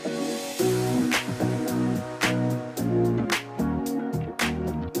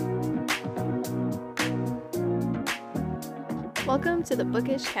Welcome to the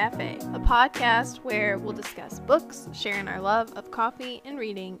Bookish Cafe, a podcast where we'll discuss books, sharing our love of coffee and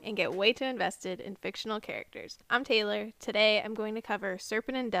reading, and get way too invested in fictional characters. I'm Taylor. Today I'm going to cover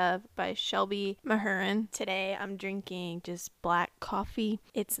Serpent Dove by Shelby Mahurin. Today I'm drinking just black coffee.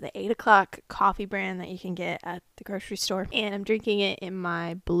 It's the 8 o'clock coffee brand that you can get at the grocery store, and I'm drinking it in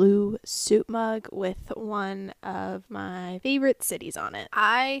my blue soup mug with one of my favorite cities on it.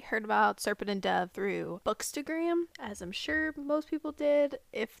 I heard about Serpent Dove through Bookstagram, as I'm sure most people did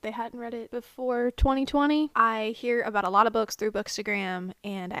if they hadn't read it before 2020. I hear about a lot of books through Bookstagram,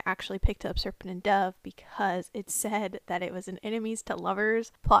 and I actually picked up Serpent Dove because it said that it was an enemies to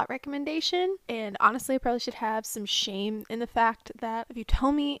lovers plot recommendation, and honestly I probably should have some shame in the fact that if you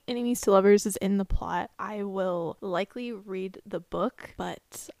tell me enemies to lovers is in the plot, I will likely read the book,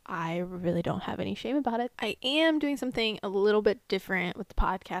 but I really don't have any shame about it. I am doing something a little bit different with the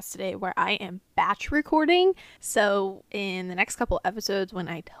podcast today where I am batch recording, so in the next couple episodes when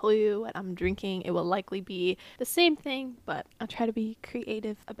I tell you what I'm drinking, it will likely be the same thing, but I'll try to be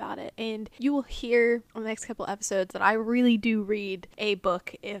creative about it. And you will hear on the next couple episodes that I really do read a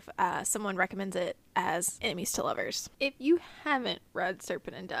book if someone recommends it as enemies to lovers. If you haven't read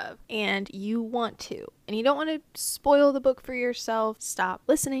Serpent Dove and you want to, and you don't want to spoil the book for yourself, stop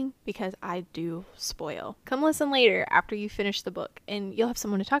listening because I do spoil. Come listen later after you finish the book and you'll have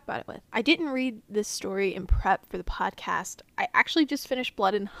someone to talk about it with. I didn't read this story in prep for the podcast. I actually just finished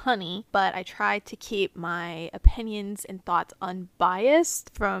Blood and Honey, but I tried to keep my opinions and thoughts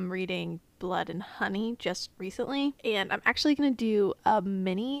unbiased from reading Blood and Honey just recently, and I'm actually going to do a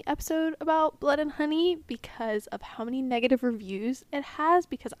mini episode about Blood and Honey because of how many negative reviews it has,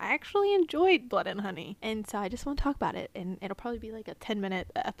 because I actually enjoyed Blood and Honey, and so I just want to talk about it, and it'll probably be like a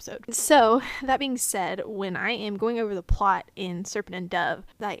 10-minute episode. So that being said, when I am going over the plot in Serpent Dove,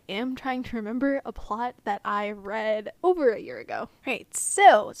 I am trying to remember a plot that I read over a year ago. Alright,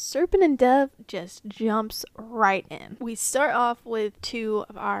 so Serpent Dove just jumps right in. We start off with two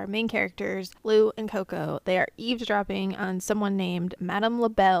of our main characters, Lou and Coco. They are eavesdropping on someone named Madame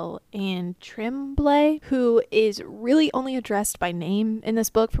LaBelle and Tremblay, who is really only addressed by name in this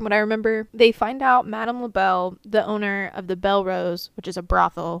book from what I remember. They find out Madame LaBelle, the owner of the Belle Rose, which is a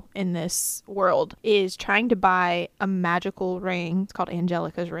brothel in this world, is trying to buy a magical ring. It's called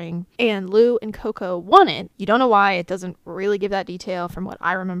Angelica's ring, and Lou and Coco want it. You don't know why. It doesn't really give that detail from what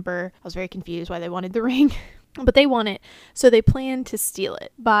I remember. I was very confused why they wanted the ring. But they want it, so they plan to steal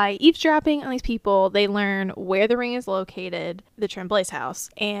it. By eavesdropping on these people, they learn where the ring is located, the Tremblay's house,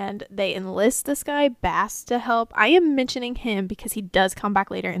 and they enlist this guy, Bass, to help. I am mentioning him because he does come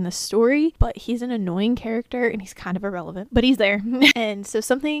back later in the story, but he's an annoying character and he's kind of irrelevant, but he's there. And so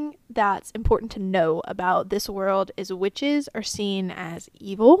something that's important to know about this world is witches are seen as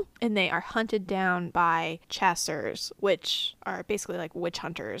evil, and they are hunted down by chasers, which are basically like witch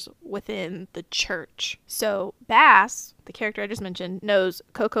hunters within the church. So Bass, the character I just mentioned, knows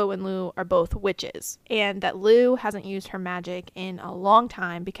Coco and Lou are both witches, and that Lou hasn't used her magic in a long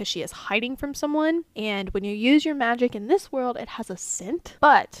time because she is hiding from someone, and when you use your magic in this world, it has a scent,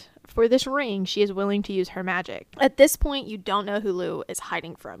 but for this ring, she is willing to use her magic. At this point, you don't know who Lou is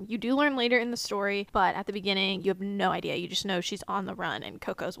hiding from. You do learn later in the story, but at the beginning, you have no idea. You just know she's on the run and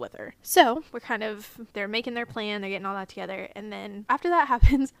Coco's with her. So they're making their plan, they're getting all that together, and then after that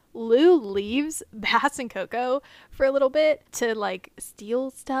happens, Lou leaves Bass and Coco for a little bit to like steal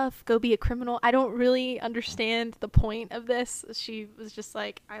stuff, go be a criminal. I don't really understand the point of this. She was just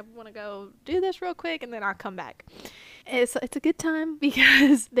like, I want to go do this real quick and then I'll come back. It's a good time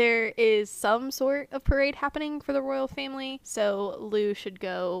because there is some sort of parade happening for the royal family, so Lou should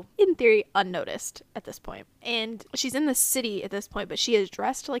go, in theory, unnoticed at this point. And she's in the city at this point, but she is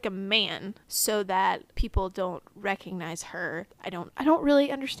dressed like a man so that people don't recognize her. I don't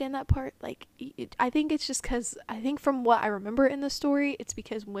really understand that part. Like, I think it's just because, I think from what I remember in the story, it's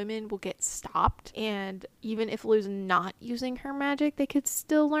because women will get stopped, and even if Lou's not using her magic, they could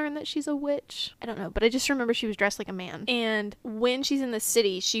still learn that she's a witch. I don't know, but I just remember she was dressed like a man. And when she's in the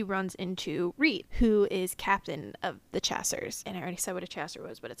city, she runs into Reed, who is captain of the chasers. And I already said what a chaser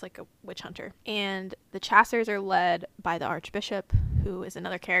was, but it's like a witch hunter. And the chasers are led by the archbishop, who is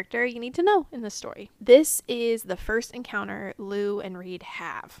another character you need to know in this story. This is the first encounter Lou and Reed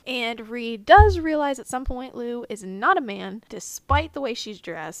have. And Reed does realize at some point Lou is not a man, despite the way she's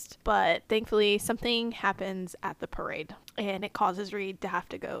dressed. But thankfully, something happens at the parade, and it causes Reed to have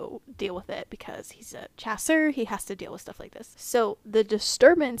to go deal with it because he's a chaser. He has to deal with stuff like this. So the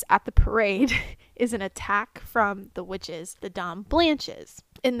disturbance at the parade is an attack from the witches, the Dame Blanches.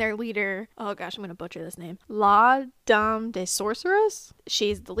 And their leader, oh gosh, I'm going to butcher this name, La Dame de Sorceress.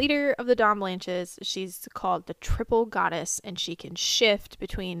 She's the leader of the Dame Blanches. She's called the Triple Goddess, and she can shift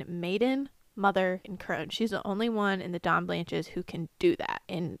between maiden, mother, and crone. She's the only one in the Dame Blanches who can do that,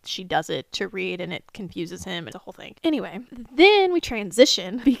 and she does it to Reed, and it confuses him. It's a whole thing. Anyway, then we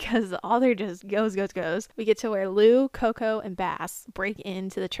transition because the author just goes. We get to where Lou, Coco, and Bass break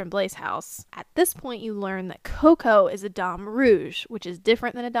into the Tremblay's house. At this point, you learn that Coco is a Dame Rouge, which is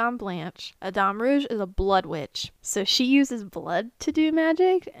different than a Dame Blanche. A Dame Rouge is a blood witch, so she uses blood to do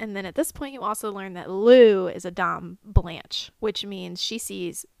magic. And then at this point, you also learn that Lou is a Dame Blanche, which means she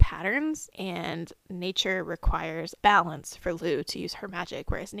sees patterns, and nature requires balance for Lou to use her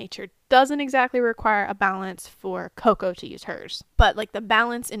magic, whereas nature doesn't exactly require a balance for Coco to use hers. But like the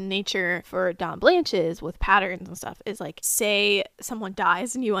balance in nature for Dame Blanches with patterns and stuff is like, say someone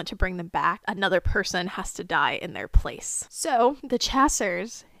dies and you want to bring them back, another person has to die in their place. So the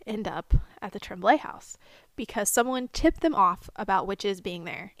Chasseurs end up at the Tremblay house because someone tipped them off about witches being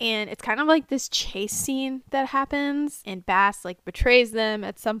there. And it's kind of like this chase scene that happens, and Bass like betrays them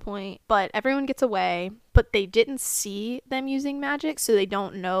at some point, but everyone gets away. But they didn't see them using magic, so they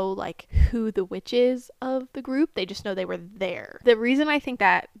don't know like who the witch is of the group. They just know they were there. The reason I think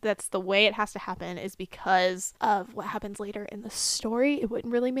that that's the way it has to happen is because of what happens later in the story. It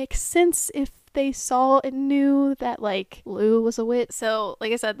wouldn't really make sense if they saw and knew that like Lou was a witch. So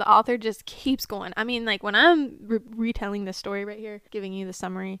like I said, the author just keeps going. I mean, like when I'm retelling this story right here, giving you the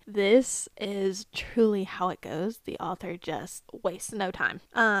summary, this is truly how it goes. The author just wastes no time.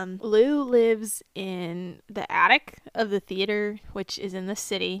 Lou lives in the attic of the theater, which is in the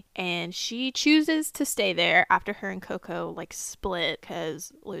city, and she chooses to stay there after her and Coco like split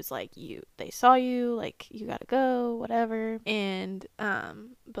because Lou's like, they saw you, like you gotta go, whatever. And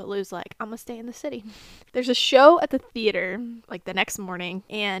but Lou's like, I'm gonna stay in the city. There's a show at the theater like the next morning,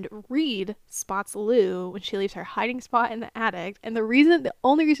 and Reed spots Lou when she leaves her hiding spot in the attic. And the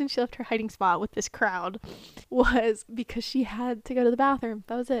only reason she left her hiding spot with this crowd was because she had to go to the bathroom.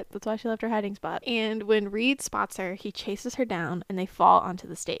 That was it. That's why she left her hiding spot. And when Reed spots her, he chases her down and they fall onto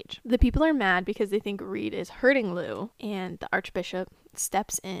the stage. The people are mad because they think Reed is hurting Lou, and the Archbishop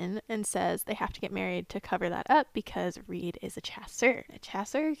steps in and says they have to get married to cover that up because Reed is a chasseur. A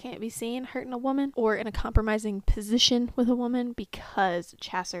chasseur can't be seen hurting a woman or in a compromising position with a woman because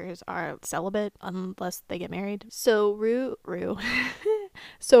chasseurs are celibate unless they get married. So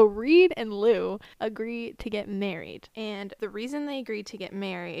So Reed and Lou agree to get married. And the reason they agreed to get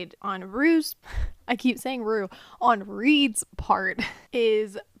married on on Reed's part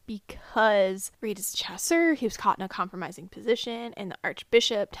is because Reed is a chasseur. He was caught in a compromising position, and the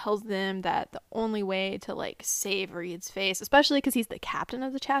Archbishop tells them that the only way to like save Reed's face, especially because he's the captain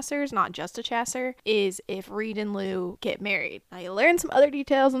of the chasseurs, not just a chasseur, is if Reed and Lou get married. Now you learn some other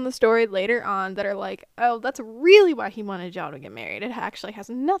details in the story later on that are like, oh, that's really why he wanted y'all to get married. It actually has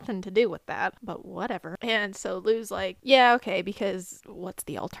nothing to do with that, but whatever. And so Lou's like, yeah, okay, because what's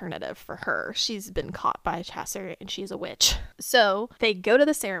the alternative for her? She's been caught by a chasseur and she's a witch. So they go to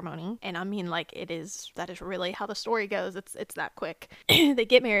the ceremony, and I mean, like, that is really how the story goes. It's that quick. They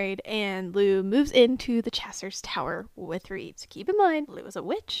get married, and Lou moves into the chasseur's tower with Reed. So keep in mind, Lou is a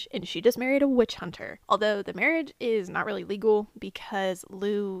witch, and she just married a witch hunter. Although the marriage is not really legal because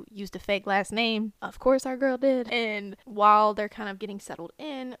Lou used a fake last name. Of course our girl did. And while they're kind of getting settled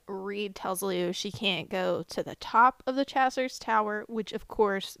in, Reed tells Lou she can't go to the top of the chasseur's tower, which of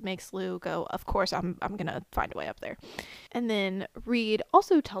course makes Lou go, of course I'm gonna find a way up there. And then Reed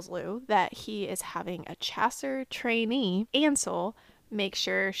also tells Lou that he is having a chasseur trainee, Ansel, make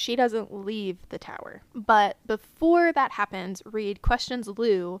sure she doesn't leave the tower. But before that happens, Reed questions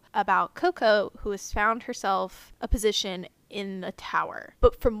Lou about Coco, who has found herself a position in the tower.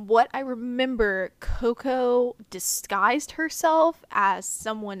 But from what I remember, Coco disguised herself as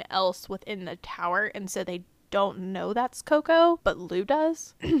someone else within the tower, and so they don't know that's Coco, but Lou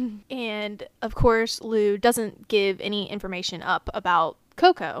does. And of course, Lou doesn't give any information up about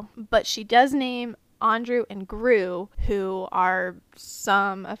Coco, but she does name Andrew and Gru, who are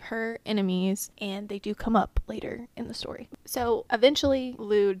some of her enemies, and they do come up later in the story. So eventually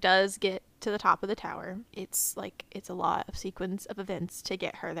Lou does get to the top of the tower. It's a lot of sequence of events to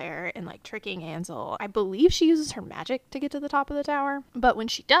get her there, and like tricking Ansel. I believe she uses her magic to get to the top of the tower, but when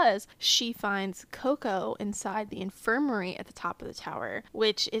she does, she finds Coco inside the infirmary at the top of the tower,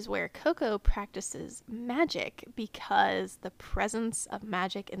 which is where Coco practices magic because the presence of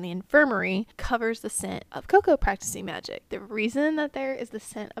magic in the infirmary covers the scent of Coco practicing magic. The reason that there is the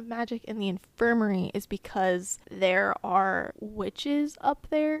scent of magic in the infirmary is because there are witches up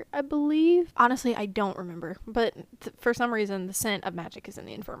there, I believe. believe. Honestly, I don't remember, but for some reason the scent of magic is in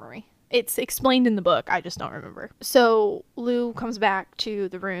the infirmary. It's explained in the book, I just don't remember. So Lou comes back to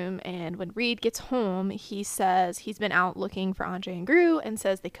the room, and when Reed gets home, he says he's been out looking for Andre and Gru and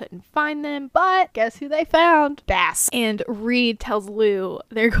says they couldn't find them, but guess who they found? Bass. And Reed tells Lou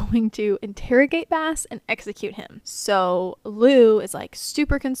they're going to interrogate Bass and execute him. So Lou is like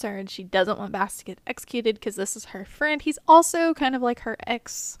super concerned. She doesn't want Bass to get executed because this is her friend. He's also kind of like her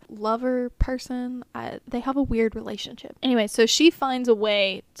ex-lover person. They have a weird relationship. Anyway, so she finds a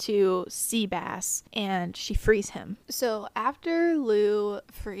way to see Bass and she frees him. So after Lou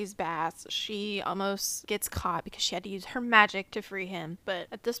frees Bass, she almost gets caught because she had to use her magic to free him. But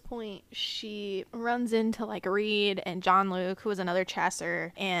at this point, she runs into like Reed and John Luke, who was another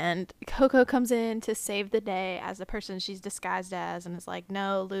chasser, and Coco comes in to save the day as the person she's disguised as and is like,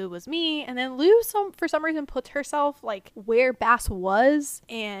 no, Lou was me. And then Lou for some reason puts herself like where Bass was,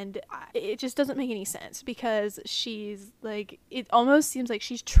 and it just doesn't make any sense because she's like, it almost seems like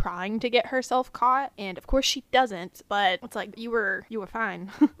she's trying to get herself caught, and of course she doesn't, but it's like, you were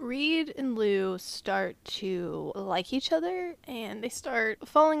fine. Reed and Lou start to like each other, and they start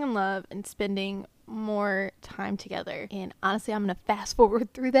falling in love and spending more time together. And honestly, I'm gonna fast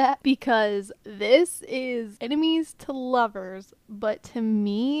forward through that because this is enemies to lovers, but to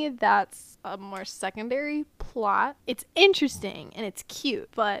me that's a more secondary plot. It's interesting and it's cute,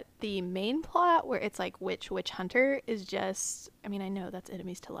 but the main plot where it's like witch hunter is just, I mean, I know that's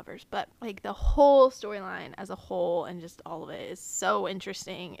enemies to lovers, but like the whole storyline as a whole and just all of it is so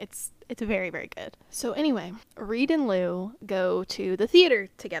interesting. It's very, very good. So anyway, Reed and Lou go to the theater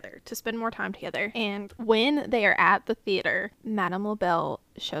together to spend more time together. And when they are at the theater, Madame LaBelle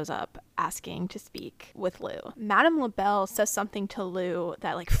shows up asking to speak with Lou. Madame LaBelle says something to Lou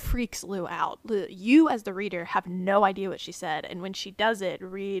that like freaks Lou out. You as the reader have no idea what she said, and when she does it,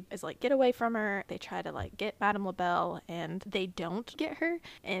 Reed is like, get away from her. They try to like get Madame LaBelle and they don't get her,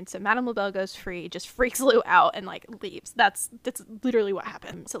 and so Madame LaBelle goes free, just freaks Lou out and like leaves. That's literally what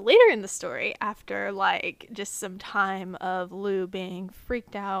happened. So later in the story, after like just some time of Lou being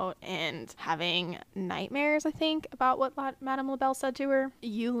freaked out and having nightmares, I think, about what Madame LaBelle said to her,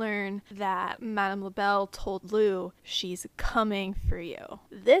 you learn that Madame LaBelle told Lou she's coming for you.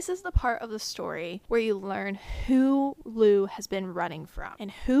 This is the part of the story where you learn who Lou has been running from.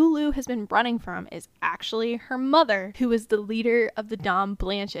 And who Lou has been running from is actually her mother, who is the leader of the Dame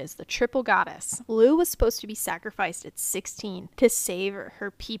Blanches, the triple goddess. Lou was supposed to be sacrificed at 16 to save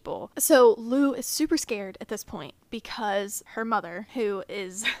her people. So Lou is super scared at this point because her mother, who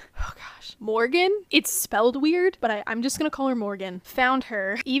is, oh gosh, Morgan, it's spelled weird, but I'm just gonna call her Morgan, found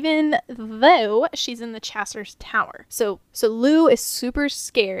her even though she's in the Chancellor's Tower. So Lou is super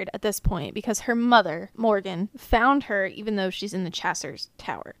scared at this point because her mother, Morgan, found her even though she's in the Chancellor's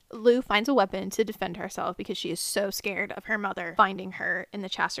Tower. Lou finds a weapon to defend herself because she is so scared of her mother finding her in the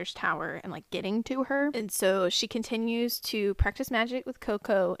Chancellor's Tower and like getting to her. And so she continues to practice magic with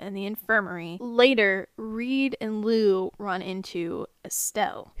Coco in the infirmary. Later, Reed and Lou run into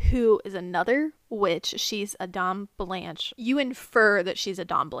Estelle, who is another witch. She's a Dame Blanche. You infer that she's a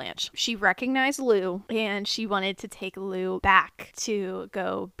Dame Blanche. She recognized Lou and she wanted to take Lou back to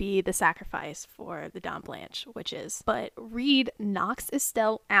go be the sacrifice for the Dame Blanche witches. But Reed knocks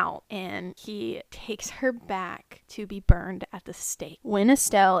Estelle out and he takes her back to be burned at the stake. When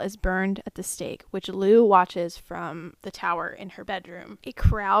Estelle is burned at the stake, which Lou watches from the tower in her bedroom, a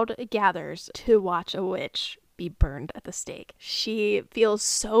crowd gathers to watch a witch be burned at the stake. She feels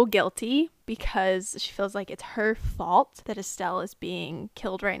so guilty because she feels like it's her fault that Estelle is being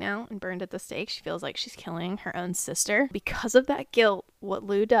killed right now and burned at the stake. She feels like she's killing her own sister. Because of that guilt, what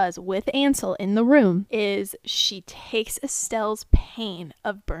Lou does with Ansel in the room is she takes Estelle's pain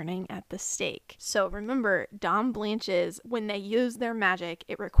of burning at the stake. So remember, Dame Blanches, when they use their magic,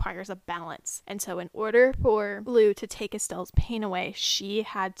 it requires a balance. And so in order for Lou to take Estelle's pain away, she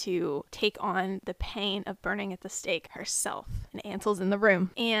had to take on the pain of burning at the stake herself. And Ansel's in the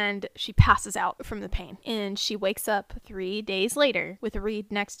room and she passes out from the pain. And she wakes up 3 days later with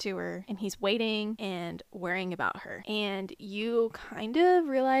Reed next to her and he's waiting and worrying about her. And you kind of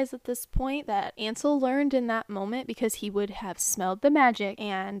realize at this point that Ansel learned in that moment because he would have smelled the magic,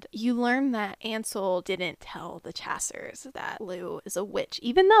 and you learn that Ansel didn't tell the Chassers that Lou is a witch,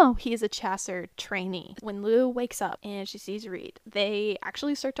 even though he is a Chasser trainee. When Lou wakes up and she sees Reed, they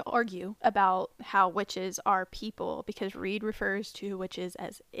actually start to argue about how witches are people because Reed refers to witches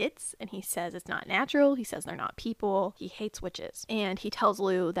as its, and he says it's not natural. He says they're not people. He hates witches. And he tells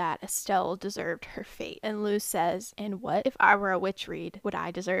Lou that Estelle deserved her fate. And Lou says, and what if I were a witch, Reed? Reed, would I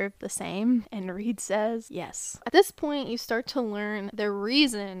deserve the same? And Reed says yes. At this point, you start to learn the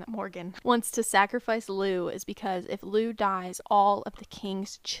reason Morgan wants to sacrifice Lou is because if Lou dies, all of the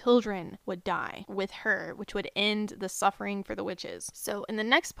king's children would die with her, which would end the suffering for the witches. So in the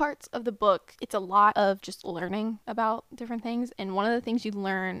next parts of the book, it's a lot of just learning about different things. And one of the things you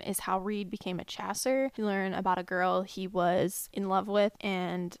learn is how Reed became a chasser. You learn about a girl he was in love with,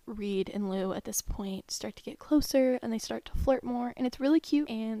 and Reed and Lou at this point start to get closer and they start to flirt more, and it's really cute.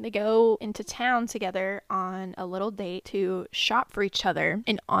 And they go into town together on a little date to shop for each other.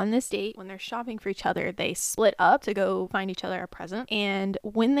 And on this date, when they're shopping for each other, they split up to go find each other a present. And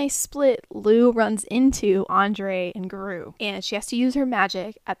when they split, Lou runs into Andre and Gru, and she has to use her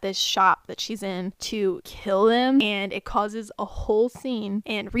magic at this shop that she's in to kill them, and it causes a whole scene.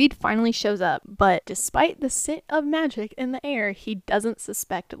 And Reed finally shows up, but despite the scent of magic in the air, he doesn't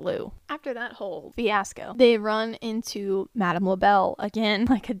suspect Lou. After that whole fiasco, they run into Madame LaBelle again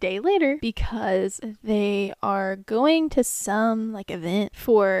like a day later because they are going to some like event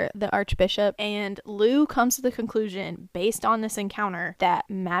for the Archbishop, and Lou comes to the conclusion based on this encounter that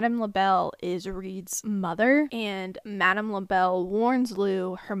Madame LaBelle is Reed's mother, and Madame LaBelle warns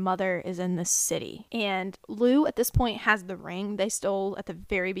Lou her mother is in the city. And Lou at this point has the ring they stole at the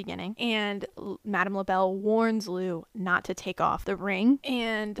very beginning, and Madame LaBelle warns Lou not to take off the ring.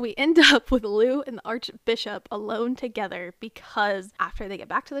 And we end up with Lou and the Archbishop alone together because after they get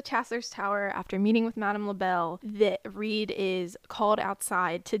back to the Chancellor's Tower, after meeting with Madame LaBelle, that Reed is called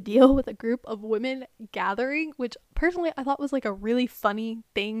outside to deal with a group of women gathering, which personally I thought was like a really funny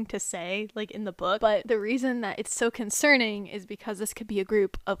thing to say like in the book. But the reason that it's so concerning is because this could be a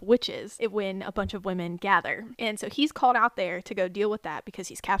group of witches when a bunch of women gather. And so he's called out there to go deal with that because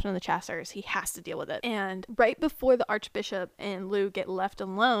he's captain of the Chasters. He has to deal with it. And right before the Archbishop and Lou get left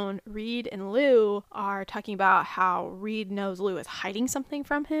alone, Reed and Lou are talking about how Reed knows Lou is hiding something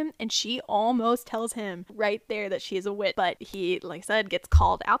from him, and she almost tells him right there that she is a witch. But he, like I said, gets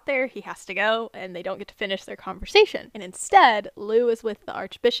called out there. He has to go, and they don't get to finish their conversation. And instead, Lou is with the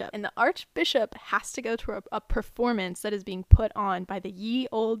Archbishop, and the Archbishop has to go to a performance that is being put on by the Ye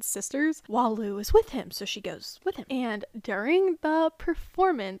Old Sisters while Lou is with him. So she goes with him. And during the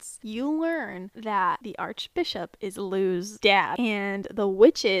performance, you learn that the Archbishop is Lou's dad, and the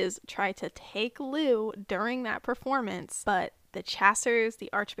witches try to take Lou during that performance, but the Chasters, the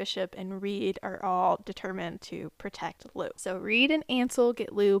Archbishop, and Reed are all determined to protect Lou. So Reed and Ansel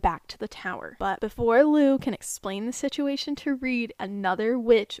get Lou back to the tower. But before Lou can explain the situation to Reed, another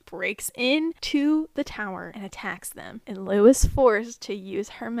witch breaks into the tower and attacks them. And Lou is forced to use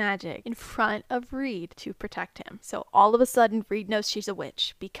her magic in front of Reed to protect him. So all of a sudden, Reed knows she's a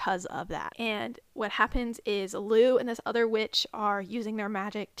witch because of that. And what happens is Lou and this other witch are using their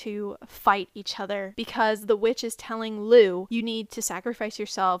magic to fight each other because the witch is telling Lou, you need to sacrifice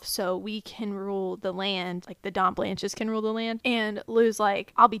yourself so we can rule the land, like the Dawn Blanches can rule the land. And Lou's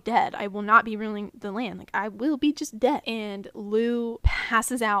like, I'll be dead. I will not be ruling the land. Like, I will be just dead. And Lou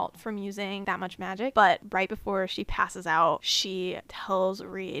passes out from using that much magic, but right before she passes out, she tells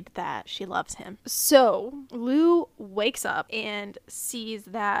Reed that she loves him. So Lou wakes up and sees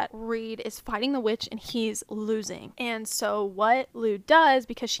that Reed is fighting the witch and he's losing. And so what Lou does,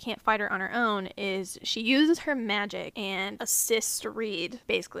 because she can't fight her on her own, is she uses her magic and assist Reed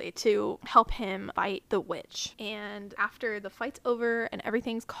basically to help him fight the witch. And after the fight's over and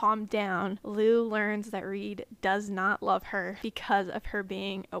everything's calmed down, Lou learns that Reed does not love her because of her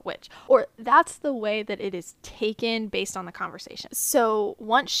being a witch, or that's the way that it is taken based on the conversation. So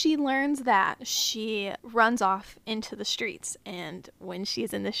once she learns that, she runs off into the streets, and when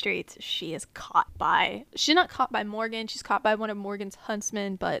she's in the streets, she's not caught by Morgan, she's caught by one of Morgan's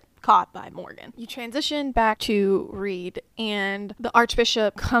huntsmen, but caught by Morgan. You transition back to Reed, and the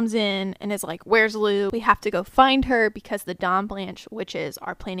Archbishop comes in and is like, where's Lou? We have to go find her because the Dawn Blanche witches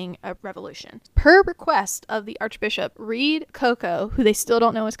are planning a revolution. Per request of the Archbishop, Reed, Coco, who they still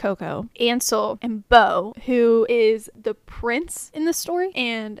don't know is Coco, Ansel, and Beau, who is the prince in the story,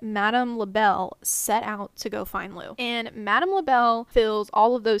 and Madame LaBelle set out to go find Lou. And Madame LaBelle fills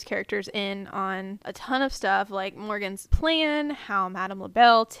all of those characters in on a ton of stuff, like Morgan's plan, how Madame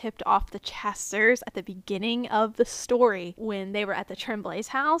LaBelle tipped off the Chasters at the beginning of the story when they were at the Tremblay's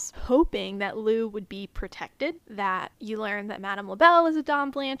house, hoping that Lou would be protected. That you learn that Madame LaBelle is a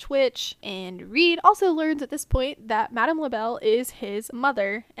Dawn Blanche witch, and Reed also learns at this point that Madame LaBelle is his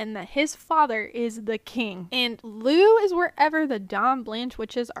mother and that his father is the king. And Lou is wherever the Dawn Blanche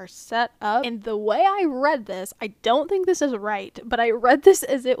witches are set up. And the way I read this, I don't think this is right, but I read this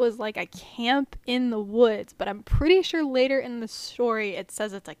as it was like a camp in the woods, but I'm pretty sure later in the story it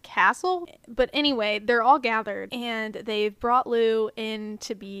says it's a castle. But anyway, they're all gathered and they've brought Lou in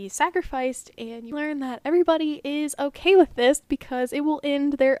to be sacrificed, and you learn that everybody is okay with this because it will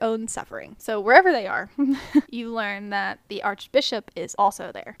end their own suffering. So wherever they are, you learn that the Archbishop is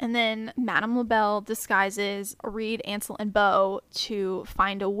also there. And then Madame LaBelle disguises Reed, Ansel, and Beau to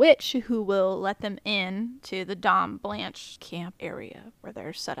find a witch who will let them in to the Dom Blanche camp area where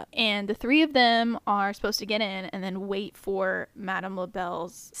they're set up. And the three of them are supposed to get in and then wait for Madame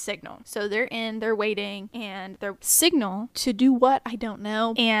LaBelle's signal. So they're in, they're waiting, and their signal to do what? I don't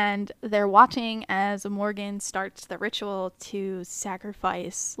know. And they're watching as Morgan starts the ritual to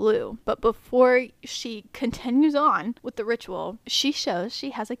sacrifice Lou. But before she continues on with the ritual, she shows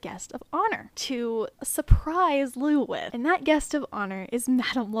she has a guest of honor to surprise Lou with. And that guest of honor is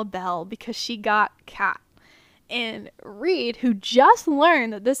Madame LaBelle, because she got caught. And Reed, who just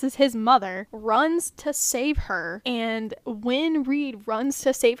learned that this is his mother, runs to save her. And when Reed runs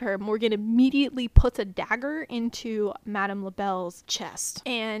to save her, Morgan immediately puts a dagger into Madame LaBelle's chest.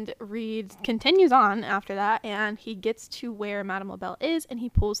 And Reed continues on after that, and he gets to where Madame LaBelle is, and he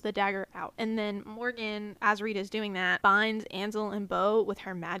pulls the dagger out. And then Morgan, as Reed is doing that, binds Ansel and Beau with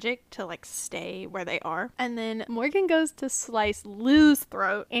her magic to like stay where they are. And then Morgan goes to slice Lou's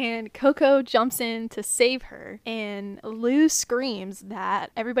throat, and Coco jumps in to save her. And Lou screams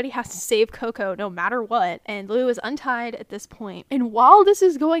that everybody has to save Coco no matter what, and Lou is untied at this point. And while this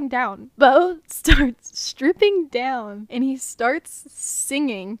is going down, Beau starts stripping down and he starts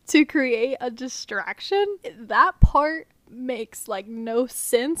singing to create a distraction. That part makes like no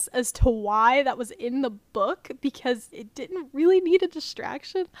sense as to why that was in the book, because it didn't really need a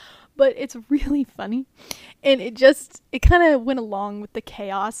distraction, but it's really funny, and it kind of went along with the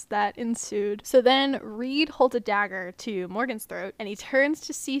chaos that ensued. So then Reed holds a dagger to Morgan's throat, and he turns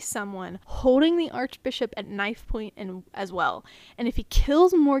to see someone holding the Archbishop at knife point as well. And if he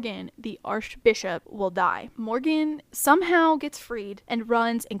kills Morgan, the Archbishop will die. Morgan somehow gets freed and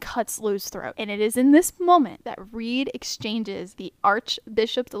runs and cuts Lou's throat. And it is in this moment that Reed exchanges the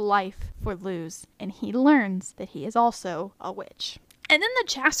Archbishop's life for Lou's, and he learns that he is also a witch. And then the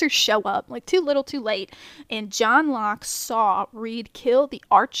Chasters show up, like too little too late, and John Locke saw Reed kill the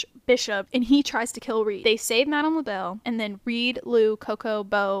Archbishop, and he tries to kill Reed. They save Madame LaBelle, and then Reed, Lou, Coco,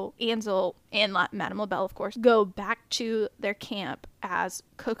 Beau, Ansel, and Madame LaBelle, of course, go back to their camp as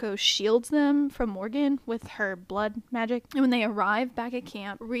Coco shields them from Morgan with her blood magic. And when they arrive back at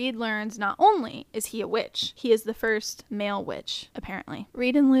camp, Reed learns not only is he a witch, he is the first male witch, apparently.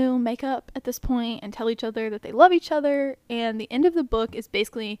 Reed and Lou make up at this point and tell each other that they love each other, and the end of the book is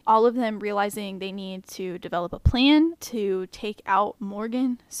basically all of them realizing they need to develop a plan to take out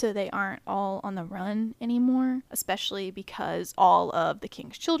Morgan so they aren't all on the run anymore, especially because all of the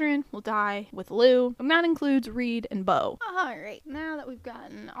king's children will die with Lou, and that includes Reed and Beau. Alright, now that we've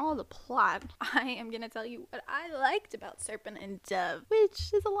gotten all the plot, I am gonna tell you what I liked about Serpent and Dove,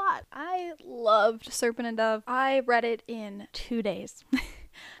 which is a lot. I loved Serpent and Dove. I read it in 2 days.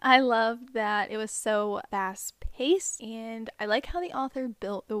 I loved that it was so fast-paced, and I like how the author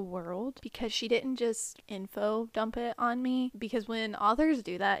built the world, because she didn't just info dump it on me, because when authors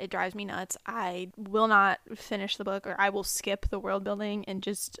do that, it drives me nuts. I will not finish the book, or I will skip the world building and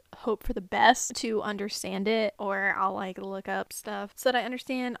just hope for the best to understand it, or I'll like look up stuff so that I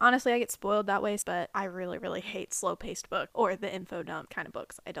understand. Honestly, I get spoiled that way, but I really, really hate slow-paced books or the info dump kind of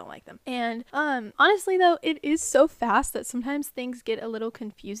books. I don't like them. And honestly though, it is so fast that sometimes things get a little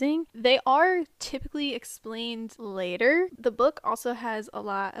confusing. They are typically explained later. The book also has a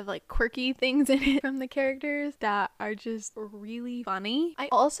lot of like quirky things in it from the characters that are just really funny. I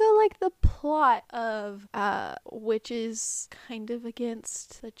also like the plot of witches kind of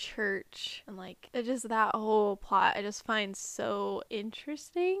against the church, and like just that whole plot I just find so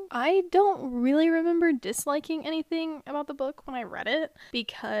interesting. I don't really remember disliking anything about the book when I read it,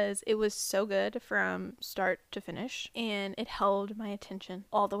 because it was so good from start to finish, and it held my attention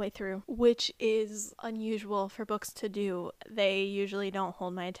all the way through, which is unusual for books to do. They usually don't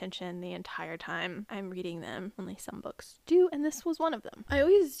hold my attention the entire time I'm reading them. Only some books do, and this was one of them. I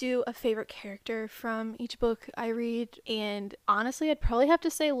always do a favorite character from each book I read, and honestly I'd probably have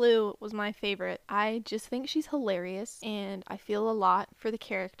to say Lou was my favorite. I just think she's hilarious, and I feel a lot for the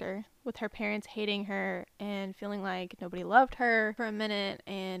character, with her parents hating her and feeling like nobody loved her for a minute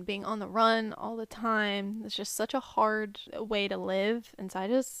and being on the run all the time. It's just such a hard way to live, and so I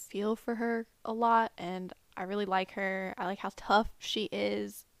just feel for her a lot, and I really like her. I like how tough she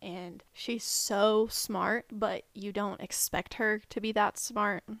is, and she's so smart, but you don't expect her to be that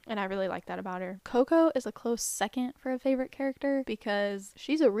smart, and I really like that about her. Coco is a close second for a favorite character because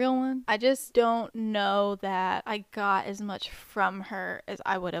she's a real one. I just don't know that I got as much from her as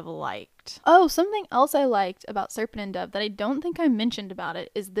I would have liked. Oh, something else I liked about Serpent and Dove that I don't think I mentioned about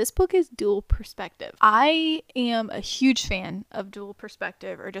it is this book is dual perspective. I am a huge fan of dual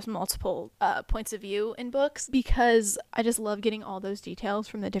perspective, or just multiple points of view in books, because I just love getting all those details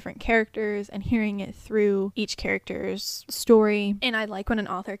from the different characters and hearing it through each character's story. And I like when an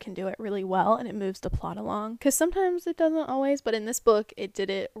author can do it really well and it moves the plot along, because sometimes it doesn't always, but in this book it did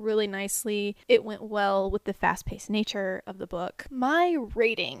it really nicely. It went well with the fast-paced nature of the book. My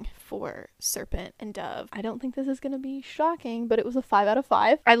rating for Serpent and Dove, I don't think this is going to be shocking, but it was a 5 out of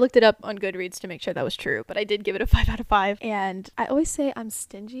 5. I looked it up on Goodreads to make sure that was true, but I did give it a 5 out of 5. And I always say I'm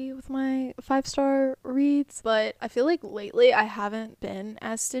stingy with my 5-star reads, but I feel like lately I haven't been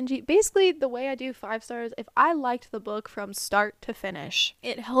as stingy. Basically, the way I do 5 stars, if I liked the book from start to finish,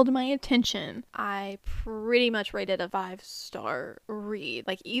 it held my attention, I pretty much rated a 5-star read.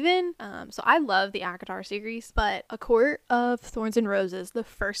 Like, even so I love the ACOTAR series, but A Court of Thorns and Roses, the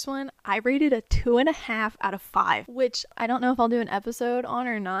first one, I rated a 2.5 out of 5, which I don't know if I'll do an episode on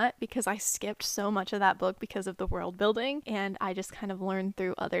or not, because I skipped so much of that book because of the world building, and I just kind of learned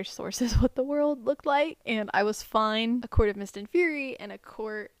through other sources what the world looked like, and I was fine. A Court of Mist and Fury and A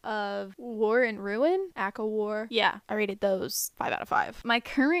Court of War and Ruin, ACO War, yeah, I rated those 5 out of 5. My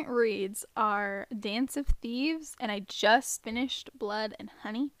current reads are Dance of Thieves, and I just finished Blood and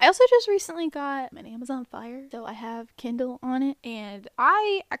Honey. I also just recently got an Amazon Fire, so I have Kindle on it, and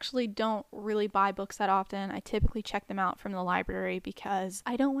I actually don't really buy books that often. I typically check them out from the library because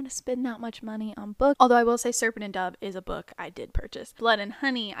I don't want to spend that much money on books. Although I will say Serpent and Dove is a book I did purchase. Blood and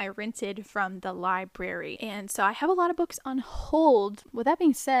Honey I rented from the library. And so I have a lot of books on hold. With that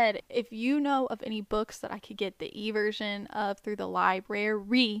being said, if you know of any books that I could get the e-version of through the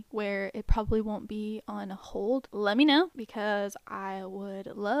library where it probably won't be on hold, let me know, because I would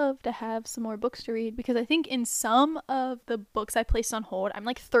love to have some more books to read, because I think in some of the books I placed on hold, I'm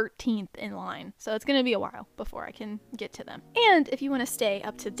like 13th in line, so it's gonna be a while before I can get to them. And if you want to stay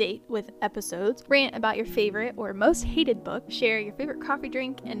up to date with episodes, rant about your favorite or most hated book, share your favorite coffee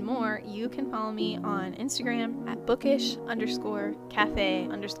drink, and more, you can follow me on Instagram at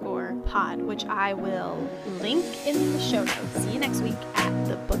bookish_cafe_pod, which I will link in the show notes. See you next week at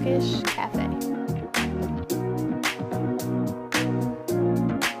the Bookish Cafe.